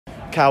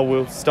Cal,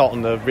 will start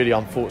on the really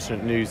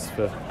unfortunate news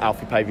for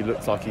Alfie Pavey.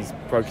 Looks like he's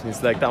broken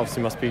his leg. That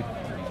obviously must be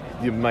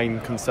your main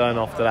concern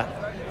after that.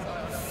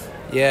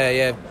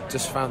 Yeah,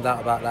 just found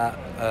out about that.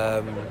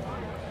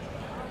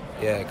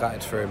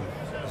 Gutted for him.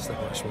 There's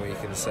not much more you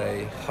can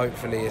say.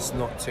 Hopefully it's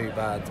not too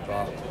bad,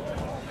 but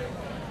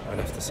we'll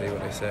have to see what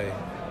they say.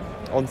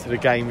 On to the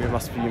game, you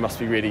must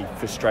be really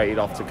frustrated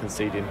after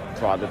conceding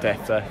right at the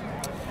death there.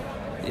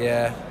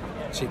 Yeah,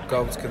 cheap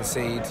goals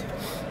concede.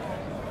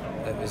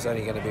 It was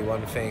only going to be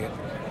one thing.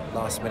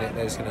 Last minute,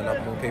 there's going to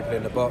knock more people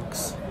in the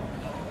box.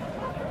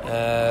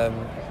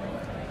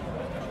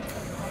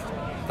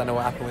 Don't know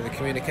what happened with the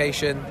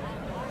communication.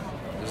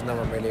 There's no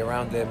one really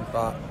around him,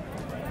 but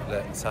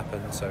it's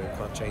happened, so we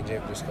can't change it.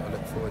 We've just got to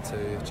look forward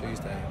to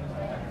Tuesday.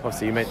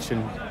 Obviously, you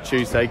mentioned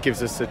Tuesday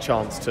gives us a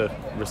chance to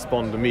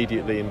respond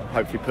immediately and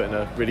hopefully put in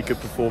a really good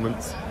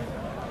performance.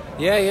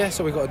 Yeah, that's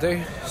what we've got to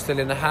do. Still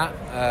in the hat,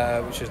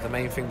 which is the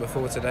main thing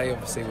before today.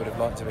 Obviously, would have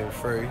liked to have been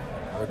through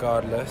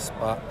regardless,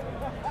 but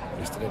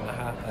we're still in the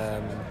hat.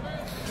 And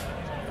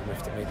we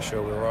have to make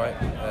sure we're right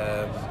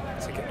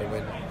to get the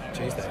win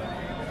Tuesday.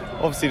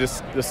 Obviously,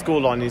 the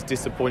scoreline is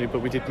disappointing,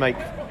 but we did make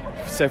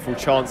several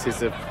chances.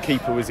 The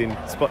keeper was in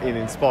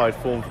inspired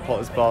form for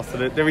Potter's Bar, so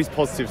there is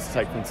positives to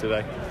take from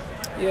today.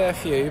 Yeah, a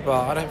few,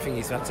 but I don't think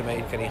he's had to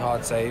make any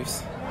hard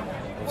saves.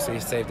 Obviously, he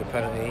saved a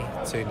penalty,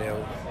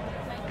 2-0.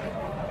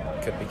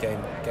 Could be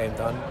game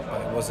done,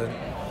 but it wasn't.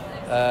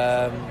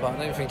 But I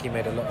don't think he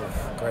made a lot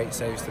of great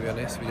saves, to be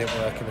honest. We didn't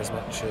work him as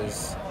much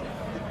as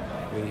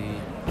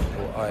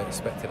I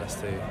expected us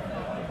to.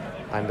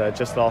 And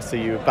just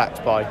lastly, you were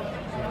backed by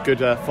good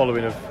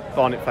following of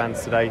Barnet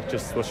fans today.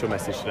 Just what's your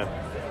message to them?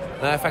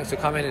 No, thanks for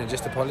coming, and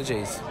just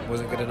apologies. It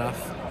wasn't good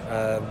enough.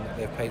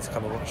 They've paid to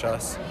come and watch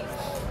us.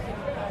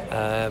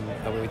 And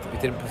we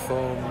didn't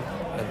perform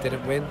and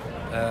didn't win.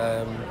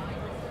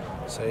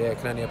 So yeah, I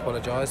can only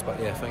apologise, but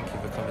yeah, thank you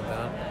for coming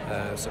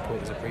down.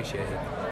 Support is appreciated.